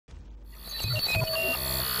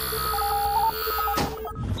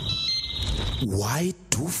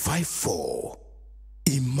Y254.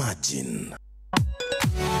 Imagine.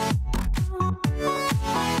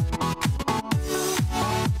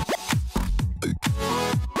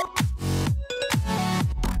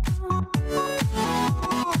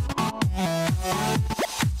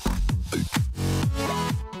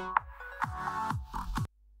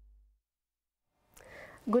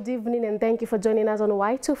 Good evening and thank you for joining us on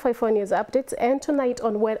Y254 News Updates. And tonight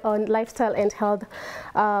on Lifestyle and Health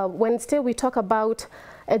Wednesday, we talk about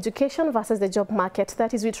education versus the job market.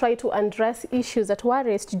 That is, we try to address issues that were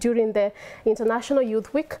raised during the International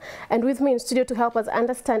Youth Week. And with me in studio to help us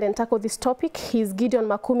understand and tackle this topic is Gideon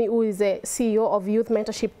Makumi, who is the CEO of Youth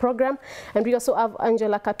Mentorship Program. And we also have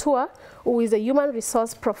Angela Katua, who is a human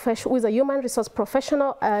resource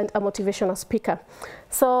professional and a motivational speaker.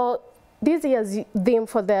 So this year's theme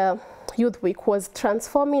for the Youth Week was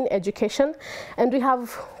transforming education, and we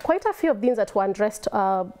have quite a few of things that were addressed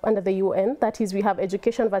under the UN. That is, we have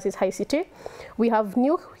education versus ICT, we have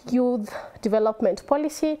new youth development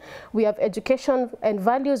policy, we have education and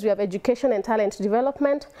values, we have education and talent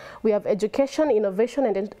development, we have education, innovation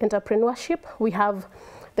and entrepreneurship, we have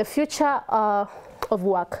the future of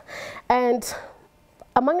work. And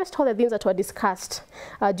amongst all the things that were discussed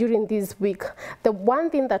during this week, the one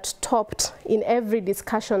thing that topped in every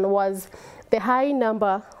discussion was the high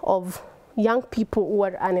number of young people who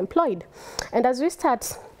are unemployed. And as we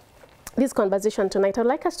start this conversation tonight, I'd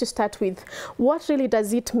like us to start with what really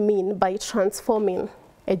does it mean by transforming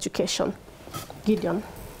education? Gideon.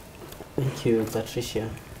 Thank you, Patricia.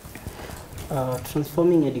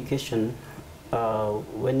 Transforming education,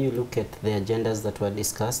 when you look at the agendas that were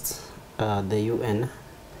discussed, the UN,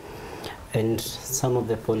 and some of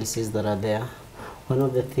the policies that are there, one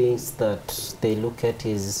of the things that they look at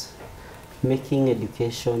is making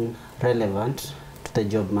education relevant to the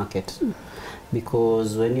job market.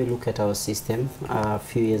 Because when you look at our system a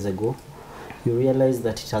few years ago, you realize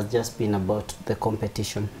that it has just been about the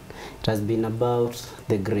competition. It has been about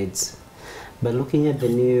the grades. But looking at the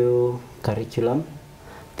new curriculum,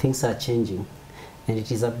 things are changing. And it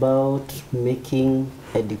is about making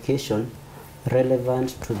education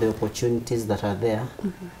relevant to the opportunities that are there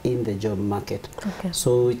in the job market. Okay.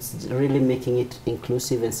 So it's really making it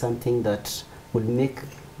inclusive and something that would make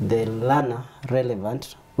the learner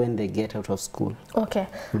relevant when they get out of school. Okay.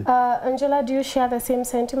 Angela, do you share the same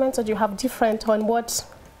sentiments, or do you have different on what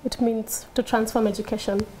it means to transform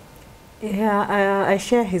education? Yeah, I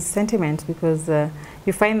share his sentiment, because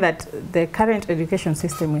you find that the current education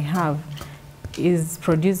system we have is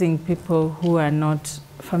producing people who are not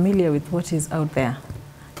familiar with what is out there.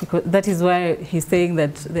 Because that is why he's saying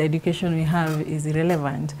that the education we have is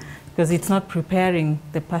irrelevant, because it's not preparing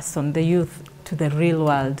the person, the youth, to the real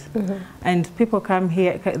world. And people come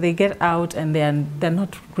here, they get out, and they're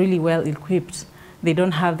not really well equipped. They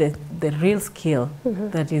don't have the real skill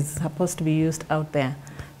that is supposed to be used out there.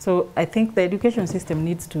 So I think the education system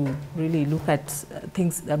needs to really look at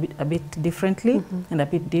things a bit differently and a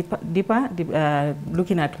bit deeper,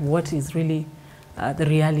 looking at what is really the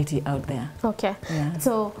reality out there. Okay. Yeah.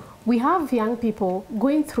 So we have young people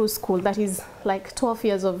going through school that is like 12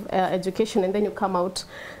 years of education, and then you come out,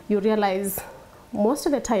 you realize most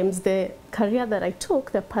of the times the career that I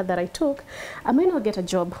took, the path that I took, I may not get a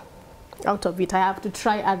job out of it. I have to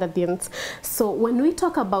try other things. So when we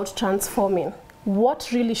talk about transforming, what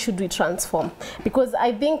really should we transform? Because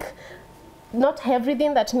I think not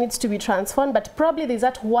everything that needs to be transformed, but probably there's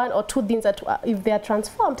that one or two things that if they are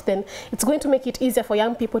transformed, then it's going to make it easier for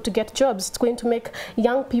young people to get jobs. It's going to make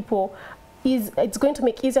young people it's going to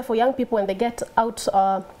make easier for young people when they get out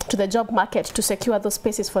to the job market to secure those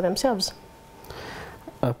spaces for themselves.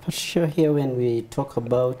 For sure, here when we talk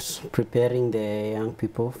about preparing the young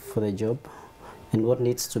people for the job and what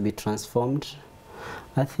needs to be transformed,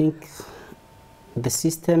 I think the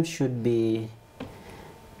system should be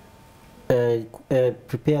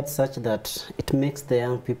prepared such that it makes the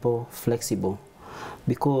young people flexible.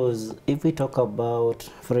 Because if we talk about,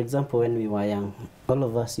 for example, when we were young, all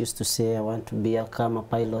of us used to say, I want to become a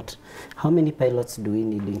pilot. How many pilots do we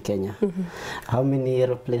need in Kenya? How many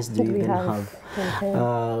aeroplanes do we even have?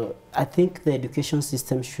 I think the education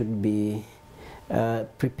system should be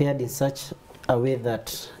prepared in such a way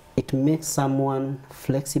that it makes someone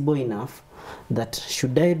flexible enough that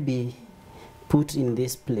should I be put in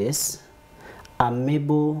this place, I'm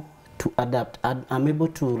able to adapt, I'm able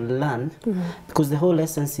to learn, because the whole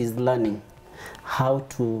essence is learning how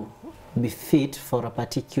to be fit for a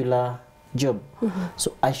particular job.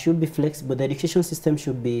 So I should be flexible. The education system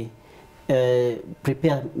should be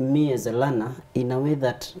prepare me as a learner in a way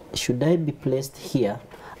that should I be placed here,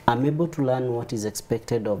 I'm able to learn what is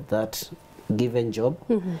expected of that given job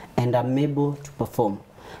and I'm able to perform.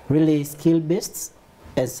 Really skill-based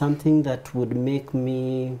as something that would make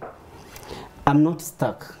me, I'm not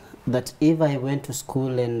stuck. That if I went to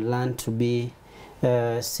school and learned to be,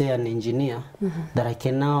 say, an engineer, that I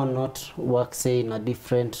can now not work, say, in a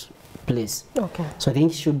different place. Okay. So I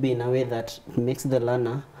think it should be in a way that makes the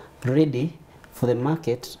learner ready for the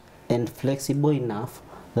market and flexible enough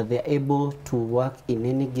that they're able to work in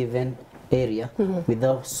any given area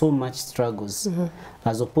without so much struggles,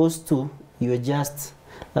 as opposed to you're just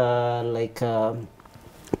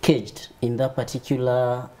caged in that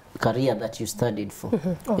particular career that you studied for.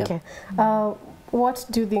 Okay. What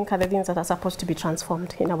do you think are the things that are supposed to be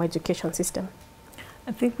transformed in our education system?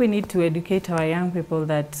 I think we need to educate our young people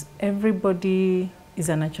that everybody is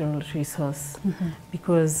a natural resource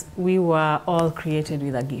because we were all created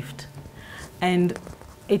with a gift. And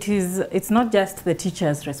it's not just the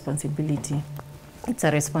teacher's responsibility. It's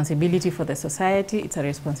a responsibility for the society, it's a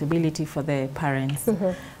responsibility for the parents.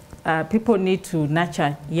 People need to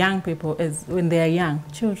nurture young people as when they are young,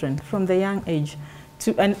 children, from the young age,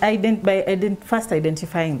 by first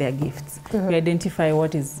identifying their gifts. We identify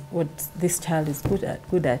what this child is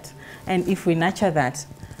good at. And if we nurture that,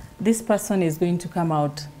 this person is going to come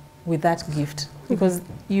out with that gift because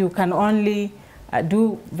you can only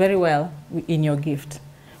do very well in your gift.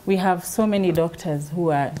 We have so many doctors who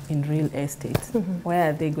are in real estate. Why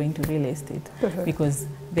are they going to real estate? Because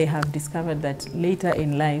they have discovered that later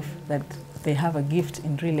in life that they have a gift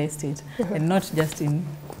in real estate and not just in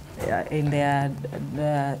their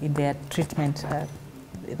treatment,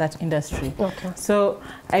 that industry. Okay. So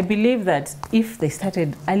I believe that if they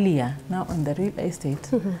started earlier now on the real estate,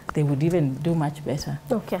 they would even do much better.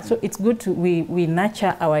 Okay. So it's good to we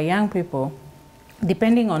nurture our young people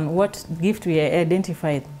depending on what gift we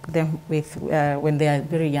identify them with when they are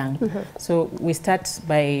very young. So we start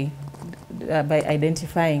by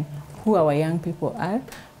identifying who our young people are,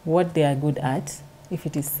 what they are good at. If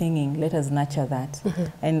it is singing, let us nurture that.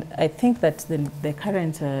 And I think that the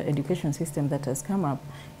current education system that has come up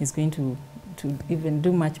is going to even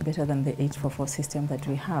do much better than the Y254 system that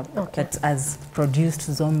we have, that has produced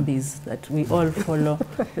zombies that we all follow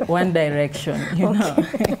one direction, you know.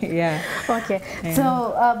 Yeah. Okay. Yeah.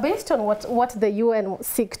 So based on what the UN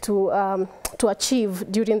seek to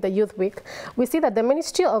achieve during the Youth Week, we see that the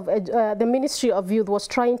Ministry of Youth was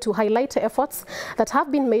trying to highlight efforts that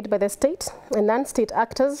have been made by the state and non-state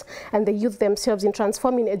actors and the youth themselves in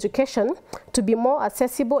transforming education to be more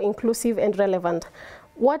accessible, inclusive, and relevant.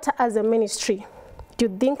 What, as a ministry, do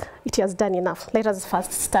you think it has done enough? Let us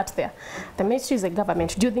first start there. The ministry is a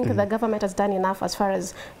government. Do you think the government has done enough as far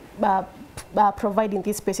as providing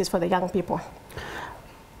these spaces for the young people?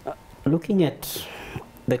 Looking at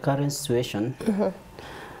the current situation,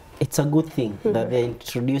 it's a good thing that they're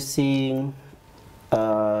introducing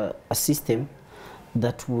a system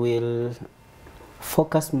that will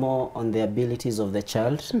focus more on the abilities of the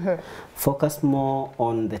child, focus more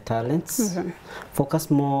on the talents,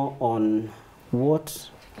 focus more on what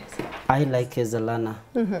I like as a learner.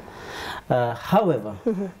 However,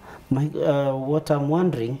 what I'm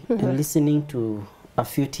wondering and listening to a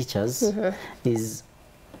few teachers is,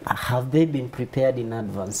 have they been prepared in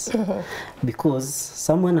advance? Because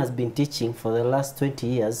someone has been teaching for the last 20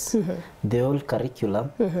 years the old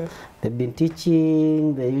curriculum. They've been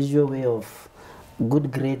teaching the usual way of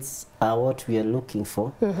good grades are what we are looking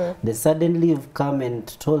for. Then suddenly you've come and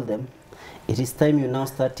told them, it is time you now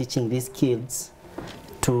start teaching these kids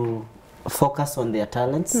to focus on their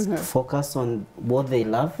talents, to focus on what they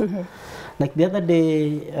love. Like the other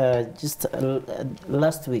day, just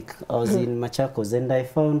last week, I was in Machakos and I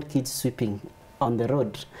found kids sweeping on the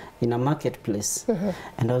road in a marketplace.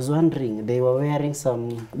 And I was wondering, they were wearing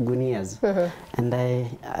some gunias. And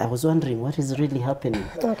I was wondering what is really happening.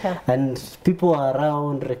 And people are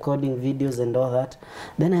around recording videos and all that.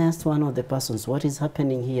 Then I asked one of the persons, what is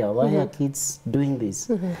happening here? Why are kids doing this?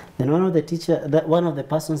 Then one of the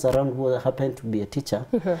persons around who happened to be a teacher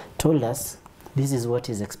told us, this is what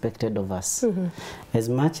is expected of us. As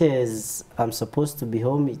much as I'm supposed to be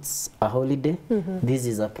home, it's a holiday. This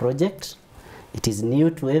is a project. It is new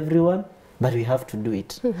to everyone, but we have to do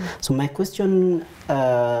it. So my question,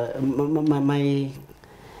 my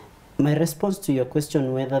response to your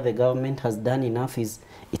question whether the government has done enough is,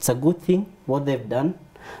 it's a good thing what they've done,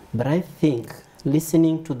 but I think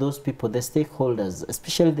listening to those people, the stakeholders,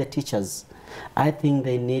 especially the teachers, I think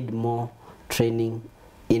they need more training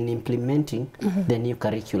in implementing the new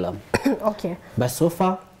curriculum. But so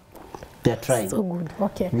far, they're trying. So good.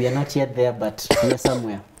 Okay. We are not yet there, but we are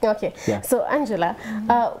somewhere. Okay. Yeah. So Angela,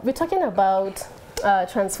 we're talking about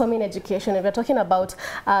transforming education, and we're talking about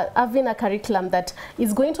having a curriculum that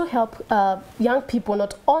is going to help young people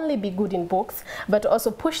not only be good in books, but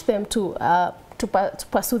also push them to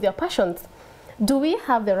pursue their passions. Do we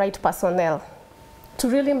have the right personnel to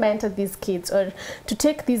really mentor these kids, or to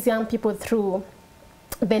take these young people through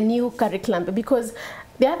the new curriculum? Because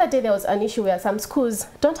the other day there was an issue where some schools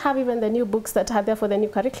don't have even the new books that are there for the new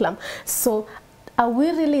curriculum. So are we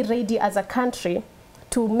really ready as a country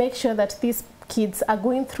to make sure that these kids are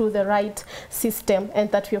going through the right system,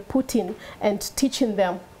 and that we're putting and teaching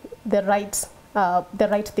them the right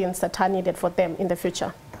things that are needed for them in the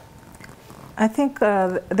future? I think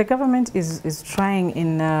the government is trying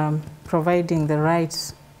in providing the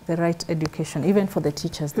right education, even for the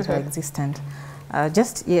teachers that are existent.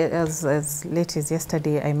 Just as late as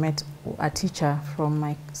yesterday, I met a teacher from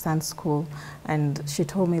my son's school, and she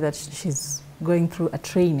told me that she's going through a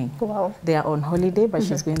training. Wow. They are on holiday, but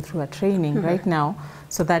she's going through a training right now,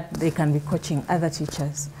 so that they can be coaching other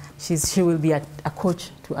teachers. She will be a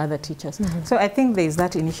coach to other teachers. So I think there is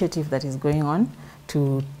that initiative that is going on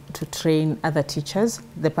to train other teachers.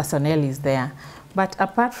 The personnel is there. But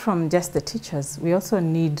apart from just the teachers, we also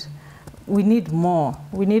need more.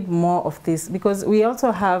 We need more of this, because we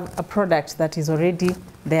also have a product that is already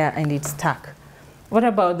there and it's stuck. What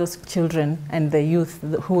about those children and the youth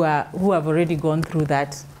who have already gone through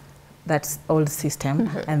that old system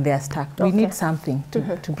and they are stuck? We need something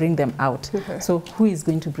to bring them out. So who is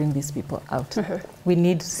going to bring these people out? We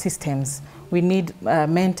need systems. We need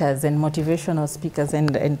mentors and motivational speakers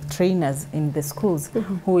and trainers in the schools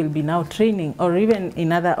who will be now training, or even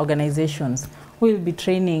in other organizations who will be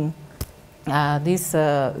training these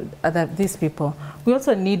people. We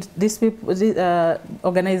also need these people,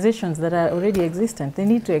 organizations that are already existent. They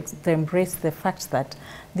need to embrace the fact that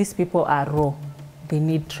these people are raw. They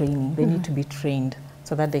need training. They need to be trained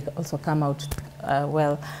so that they also come out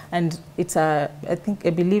well. And it's I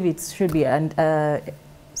believe it should be a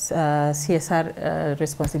CSR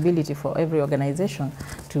responsibility for every organization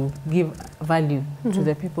to give value to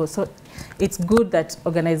the people. So it's good that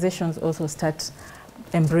organizations also start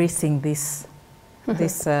embracing this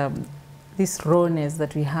rawness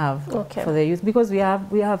that we have for the youth, because we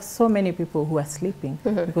have so many people who are sleeping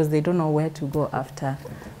because they don't know where to go after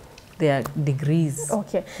their degrees.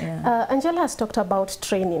 Okay. Yeah. Angela has talked about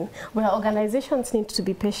training, where organizations need to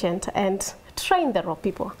be patient and train the raw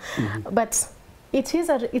people. But it is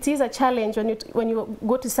a challenge when you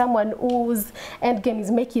go to someone whose end game is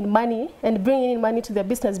making money and bringing in money to their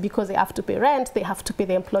business, because they have to pay rent, they have to pay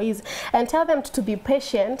the employees, and tell them to be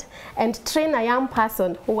patient and train a young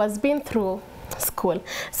person who has been through school.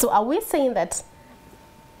 So are we saying that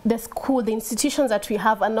the institutions that we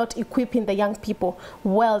have are not equipping the young people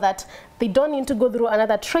well, that they don't need to go through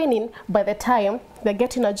another training by the time they're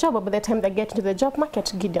getting a job, or by the time they get into the job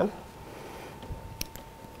market, Gideon?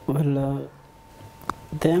 Well,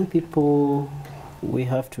 the young people we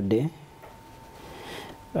have today,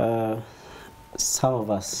 some of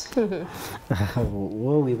us,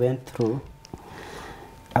 what we went through,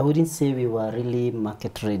 I wouldn't say we were really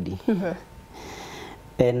market ready.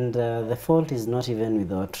 And the fault is not even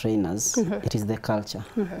with our trainers, it is the culture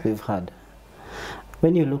we've had.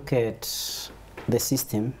 When you look at the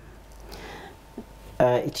system,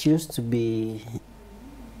 it used to be,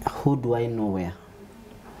 who do I know where?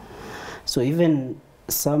 So even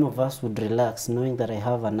some of us would relax knowing that I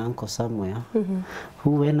have an uncle somewhere who,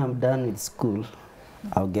 when I'm done with school,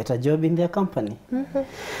 I'll get a job in their company.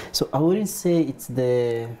 So I wouldn't say it's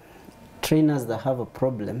the trainers that have a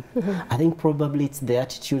problem. I think probably it's the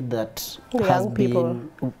attitude that has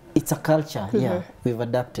been, it's a culture, we've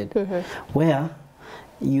adapted. Where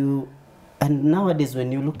and nowadays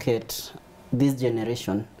when you look at this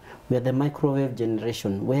generation, we are the microwave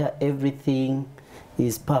generation, where everything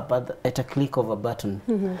is pop at a click of a button.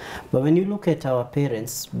 But when you look at our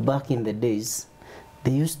parents back in the days,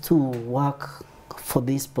 they used to work for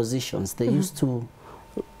these positions. They used to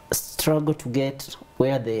struggle to get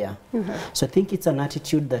where they are. So I think it's an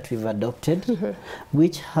attitude that we've adopted,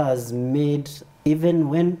 which has made, even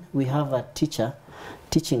when we have a teacher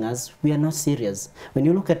teaching us, we are not serious. When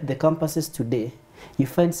you look at the campuses today, you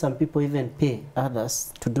find some people even pay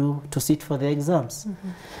others to sit for the exams.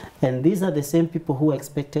 And these are the same people who are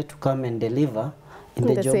expected to come and deliver in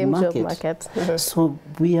the job market. So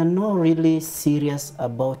we are not really serious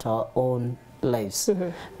about our own lives,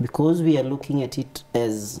 because we are looking at it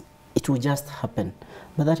as it will just happen.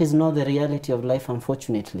 But that is not the reality of life,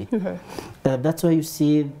 unfortunately. That's why you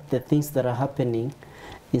see the things that are happening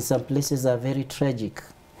in some places are very tragic.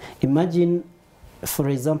 Imagine, for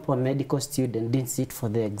example, a medical student didn't sit for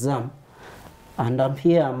the exam, and I'm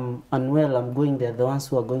here, I'm unwell, I'm going, they're the ones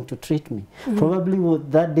who are going to treat me. Probably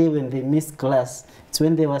that day when they missed class, it's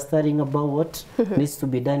when they were studying about what needs to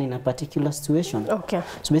be done in a particular situation. Okay.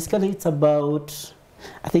 So basically it's about,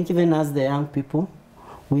 I think even as the young people,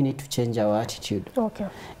 we need to change our attitude. Okay.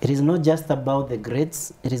 It is not just about the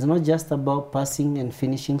grades. It is not just about passing and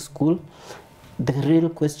finishing school. The real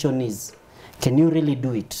question is, can you really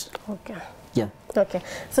do it? Okay. Yeah. Okay.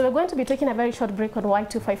 So we're going to be taking a very short break on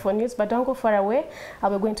Y254 News, but don't go far away.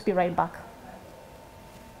 We're going to be right back.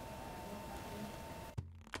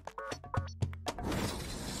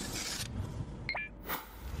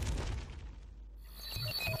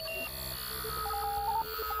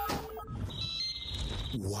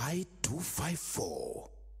 Y254.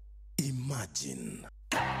 Imagine.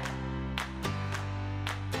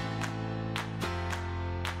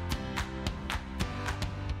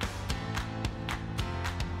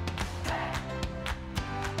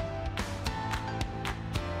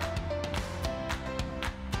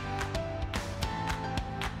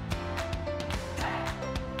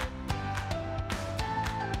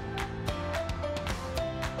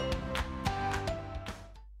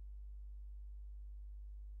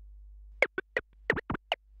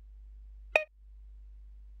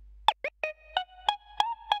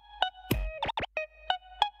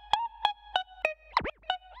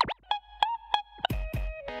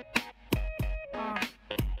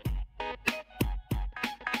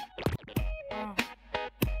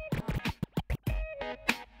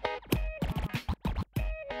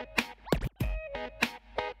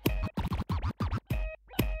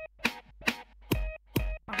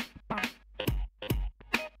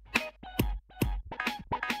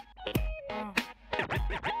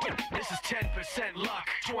 This is 10% luck,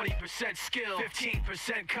 20% skill,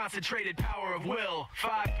 15% concentrated power of will,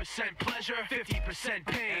 5% pleasure, 50%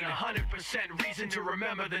 pain, 100% reason to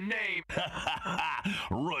remember the name.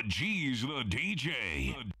 Raji's the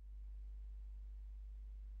DJ.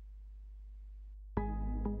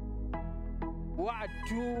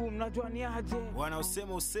 Watu mnajuaniaje?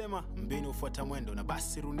 Wanaosema usema, mbinu ufuata mwendo. Na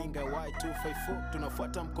basi runinga Y254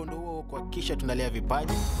 tunafuata mkondo huo kuhakikisha tunalea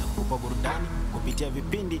vipaji na kukupa burudani kupitia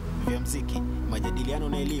vipindi vya muziki, majadiliano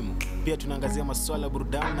na elimu. Pia tunaangazia masuala ya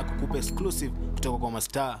burudani na kukupa exclusive kutoka kwa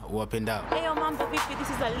mastaa wapendao. Hey yo, mambo vipi? This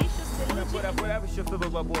is Alicia Seluji.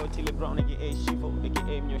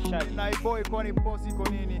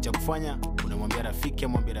 Cha kufanya, unamwambia rafiki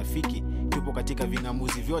amwambie rafiki, tupo katika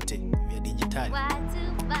vingamuzi vyote vya dijitali.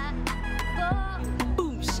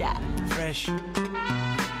 Boom shot. Fresh.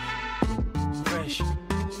 Fresh.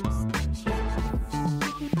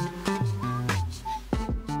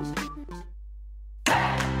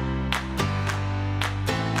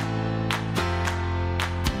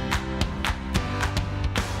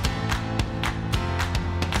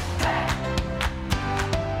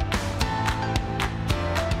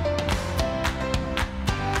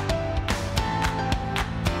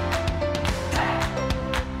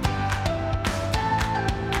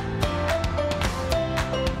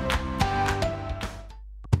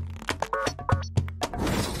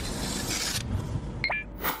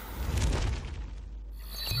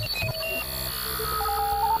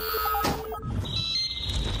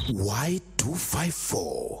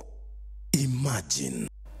 Y254. Imagine.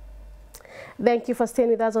 Thank you for staying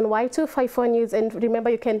with us on Y254 News, and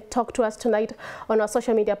remember you can talk to us tonight on our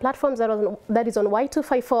social media platforms. That is on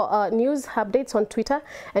Y254 News updates on Twitter,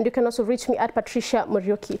 and you can also reach me at Patricia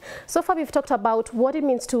Murioki. So far we've talked about what it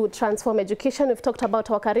means to transform education. We've talked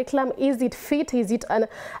about our curriculum. Is it fit? Is it a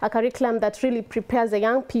curriculum that really prepares the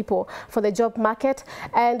young people for the job market?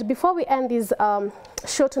 And before we end this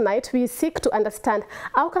show tonight, we seek to understand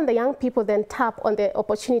how can the young people then tap on the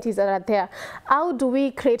opportunities that are there. How do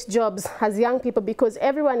we create jobs as young people? Because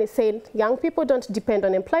everyone is saying young people don't depend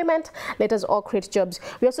on employment, let us all create jobs.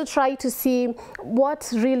 We also try to see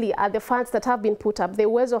what really are the funds that have been put up, the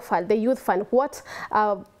Wezo Fund, the Youth Fund, what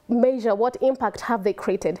measure, what impact have they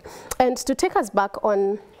created? And to take us back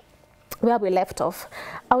on where we left off,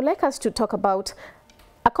 I would like us to talk about,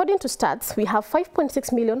 according to stats, we have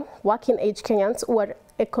 5.6 million working age Kenyans who are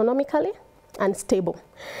economically unstable.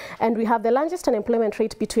 And we have the largest unemployment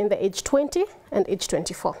rate between the age 20 and age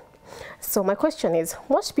 24. So my question is,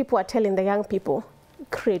 most people are telling the young people,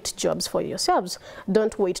 create jobs for yourselves.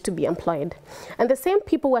 Don't wait to be employed. And the same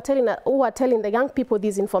people who are telling the young people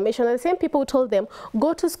this information are the same people who told them,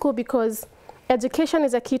 go to school because education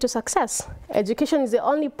is a key to success. Education is the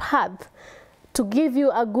only path to give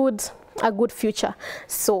you a good future.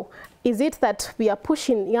 So is it that we are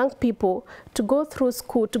pushing young people to go through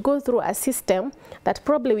school, to go through a system that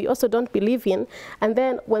probably we also don't believe in, and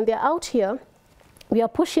then when they're out here, we are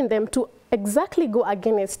pushing them to exactly go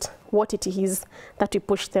against what it is that we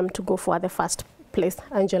push them to go for at the first place,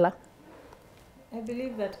 Angela? I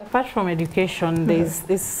believe that apart from education,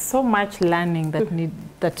 there's so much learning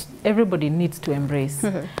that everybody needs to embrace,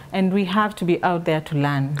 and we have to be out there to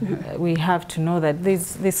learn. We have to know that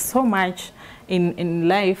there's so much in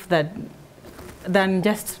life than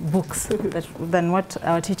just books, than what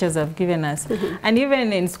our teachers have given us. And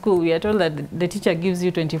even in school, we are told that the teacher gives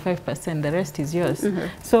you 25%, the rest is yours.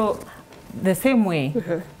 So the same way,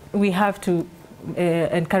 we have to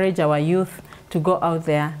encourage our youth to go out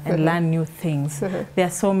there and learn new things. There are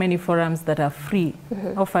so many forums that are free,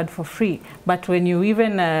 offered for free. But when you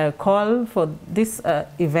even call for these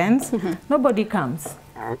events, nobody comes.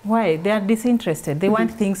 Why? They are disinterested. They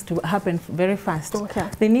want things to happen very fast.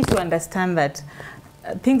 They need to understand that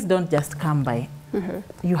things don't just come by.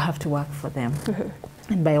 You have to work for them.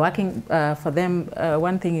 And by working for them,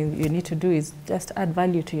 one thing you need to do is just add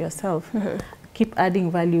value to yourself. Keep adding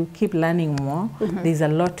value, keep learning more. There's a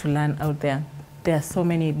lot to learn out there. There are so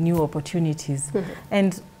many new opportunities.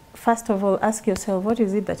 And first of all, ask yourself, what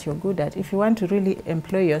is it that you're good at? If you want to really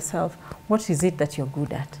employ yourself, what is it that you're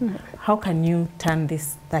good at? How can you turn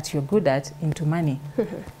this that you're good at into money?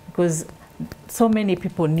 Because so many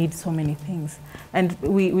people need so many things. And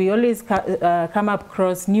we always come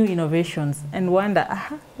across new innovations and wonder,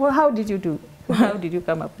 well, how did you do? How did you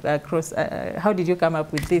come up across, how did you come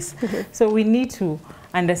up with this? So we need to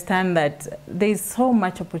understand that there is so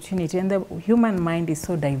much opportunity, and the human mind is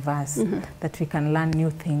so diverse that we can learn new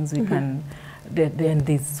things. We can, and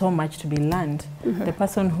there's so much to be learned. The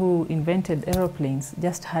person who invented aeroplanes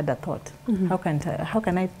just had a thought. How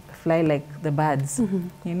can I fly like the birds?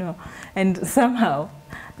 You know, and somehow,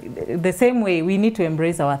 the same way, we need to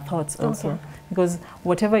embrace our thoughts also, because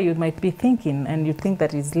whatever you might be thinking and you think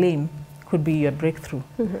that is lame could be your breakthrough.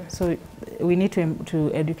 So we need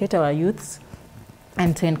to educate our youths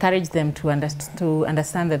and to encourage them to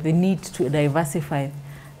understand that they need to diversify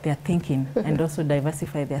their thinking and also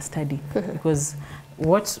diversify their study, because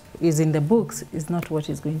what is in the books is not what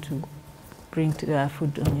is going to bring to,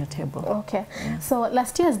 food on your table. Okay. Yeah. So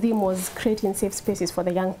last year's theme was creating safe spaces for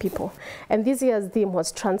the young people, and this year's theme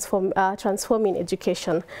was transforming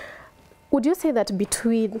education. Would you say that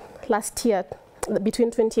between last year, between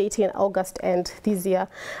 2018 August and this year,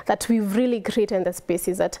 that we've really created the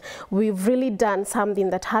spaces, that we've really done something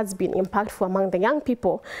that has been impactful among the young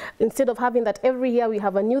people, instead of having that every year we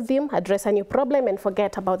have a new theme, address a new problem, and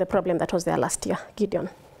forget about the problem that was there last year? Gideon.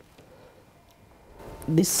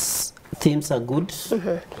 These themes are good.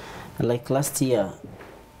 Like last year,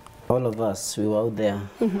 all of us, we were out there,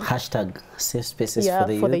 hashtag safe spaces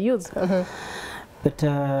for the youth.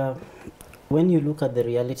 But when you look at the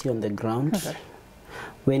reality on the ground,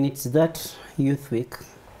 when it's that youth week,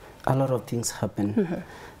 a lot of things happen.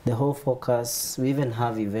 The whole focus, we even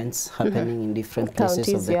have events happening in different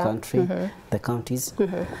places of the country, the counties.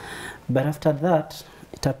 But after that,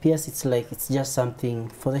 it appears it's like it's just something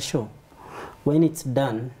for the show. When it's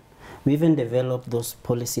done, we even develop those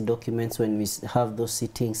policy documents when we have those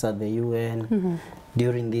sittings at the UN,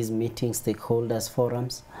 during these meetings, stakeholders,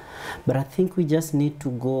 forums. But I think we just need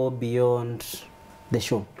to go beyond the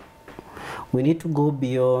show. We need to go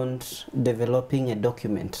beyond developing a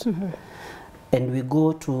document. And we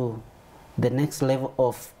go to the next level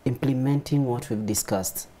of implementing what we've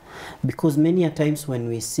discussed. Because many a times when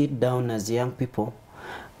we sit down as young people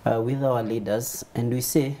with our leaders and we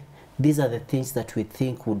say, these are the things that we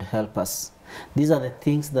think would help us. These are the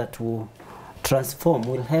things that will transform,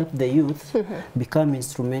 will help the youth become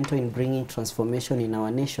instrumental in bringing transformation in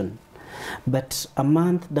our nation. But a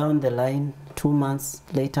month down the line, 2 months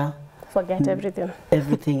later, forget everything.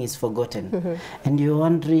 Everything is forgotten. And you're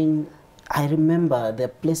wondering, I remember the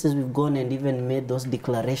places we've gone and even made those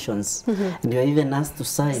declarations, and you're even asked to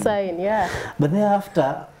sign. But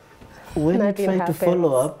thereafter, when nothing you try happens. to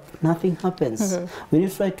follow up, nothing happens. When you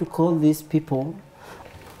try to call these people,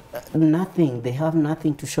 nothing, they have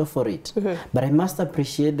nothing to show for it. But I must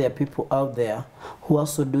appreciate there are people out there who are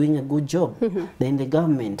also doing a good job. They're in the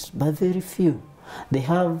government, but very few. They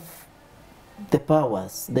have the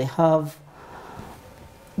powers, they have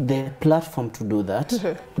the platform to do that.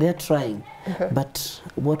 They're trying, but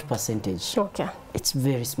what percentage? It's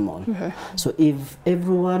very small. So if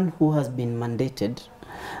everyone who has been mandated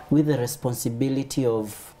with the responsibility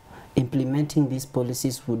of implementing these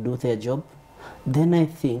policies would do their job, then I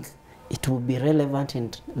think it will be relevant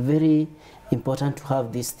and very important to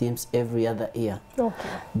have these themes every other year.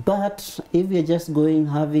 But if you're just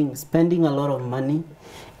going, spending a lot of money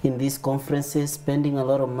in these conferences, spending a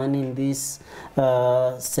lot of money in these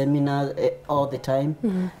seminars all the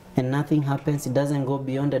time, and nothing happens, it doesn't go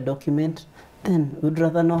beyond a document, then we'd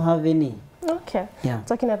rather not have any. Okay. Yeah.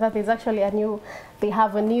 Talking of that, there's actually they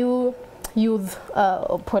have a new youth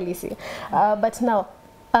policy. But now,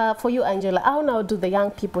 for you, Angela, how now do the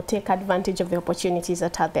young people take advantage of the opportunities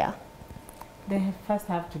that are there? They first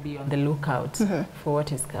have to be on the lookout for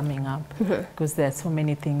what is coming up, because there are so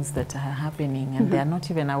many things that are happening and they are not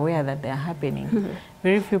even aware that they are happening.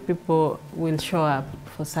 Very few people will show up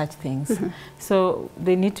for such things. So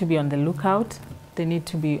they need to be on the lookout. They need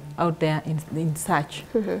to be out there in search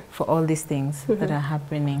for all these things that are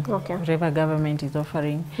happening. Okay. Whatever government is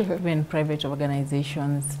offering, even private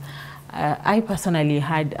organizations. I personally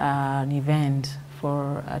had an event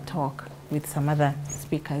for a talk with some other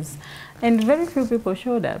speakers, and very few people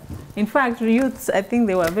showed up. In fact, youths, I think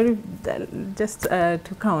they were very, just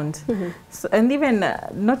to count. So, and even,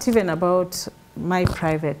 not even about my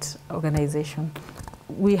private organization.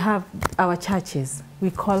 We have our churches,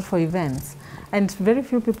 we call for events, and very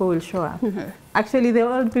few people will show up. Actually, the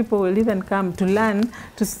old people will even come to learn,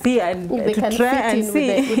 to see, and to try and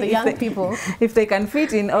see with the young people. If they can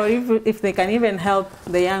fit in, or if they can even help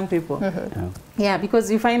the young people. Yeah, because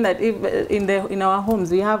you find that if, in our homes,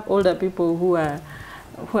 we have older people who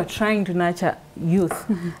are trying to nurture youth,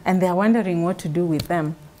 and they are wondering what to do with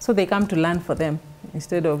them. So they come to learn for them,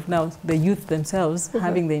 instead of now the youth themselves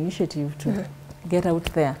having the initiative to get out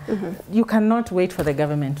there. You cannot wait for the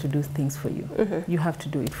government to do things for you. You have to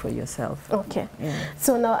do it for yourself. Okay. Yeah.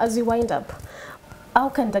 So now, as we wind up, how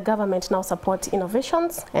can the government now support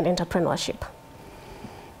innovations and entrepreneurship?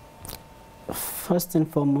 First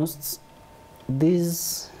and foremost,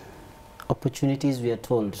 these opportunities, we are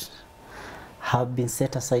told, have been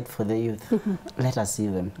set aside for the youth. Let us see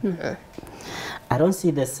them. I don't see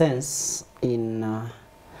the sense in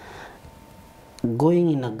going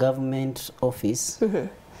in a government office,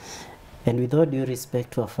 and with all due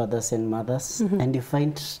respect to our fathers and mothers, and you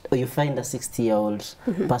find a 60-year-old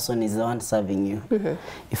person is the one serving you.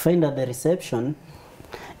 You find at the reception,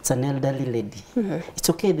 it's an elderly lady. It's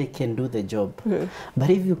okay, they can do the job. But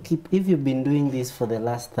if you've been doing this for the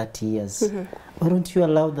last 30 years, why don't you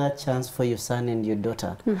allow that chance for your son and your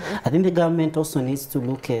daughter? I think the government also needs to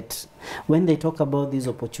look at, when they talk about these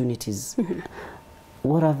opportunities,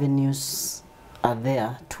 what avenues are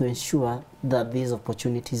there to ensure that these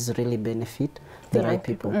opportunities really benefit the right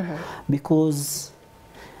people. Because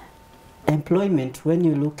employment, when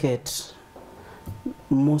you look at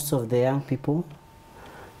most of the young people,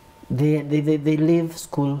 they leave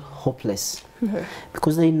school hopeless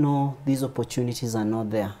because they know these opportunities are not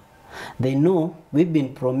there. They know we've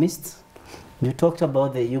been promised. You talked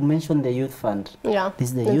about you mentioned the youth fund. Yeah, this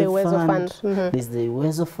is the youth fund. This is the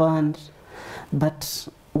Y254 fund. But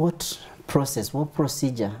what process, what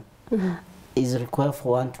procedure is required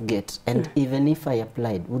for one to get? And even if I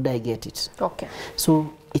applied, would I get it? Okay.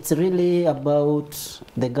 So it's really about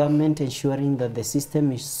the government ensuring that the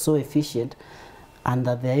system is so efficient and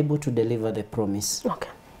that they're able to deliver the promise. Okay.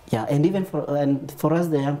 Yeah, and even for us,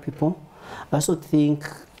 the young people, I also think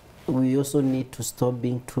we also need to stop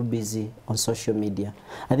being too busy on social media.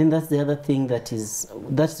 I think that's the other thing that's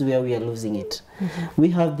where we are losing it.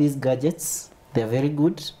 We have these gadgets, they're very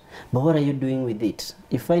good, but what are you doing with it?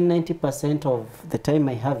 You find 90% of the time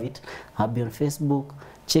I have it, I'll be on Facebook,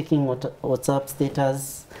 checking WhatsApp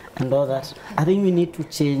status and all that. I think we need to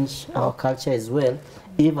change our culture as well,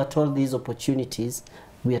 if at all these opportunities,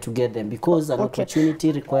 we are to get them, because an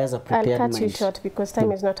opportunity requires a prepared mind. I'll cut you short because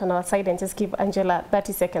time is not on our side, and just give Angela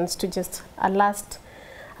 30 seconds to just a last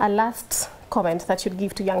comment that you'd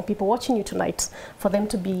give to young people watching you tonight for them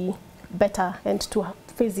to be better and to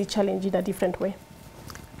face the challenge in a different way.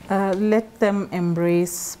 Let them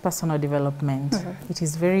embrace personal development. It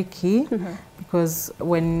is very key because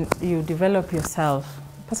when you develop yourself,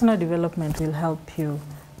 personal development will help you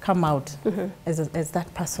come out as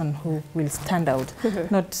that person who will stand out.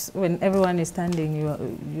 Not when everyone is standing,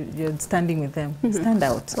 you're standing with them. Stand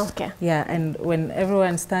out. Okay. Yeah, and when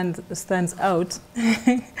everyone stands out,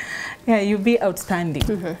 yeah, you'll be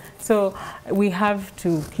outstanding. So we have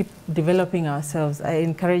to keep developing ourselves. I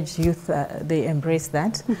encourage youth, they embrace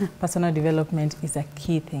that. Personal development is a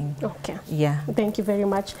key thing. Okay. Yeah. Thank you very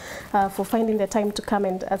much for finding the time to come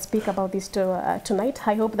and speak about this tonight.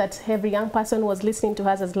 I hope that every young person who was listening to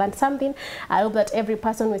us has learned something. I hope that every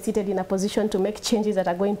person who is seated in a position to make changes that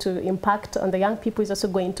are going to impact on the young people is also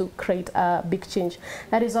going to create a big change.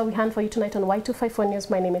 That is all we have for you tonight on Y254 News.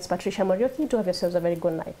 My name is Patricia Morioki. Do have yourselves a very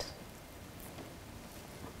good night.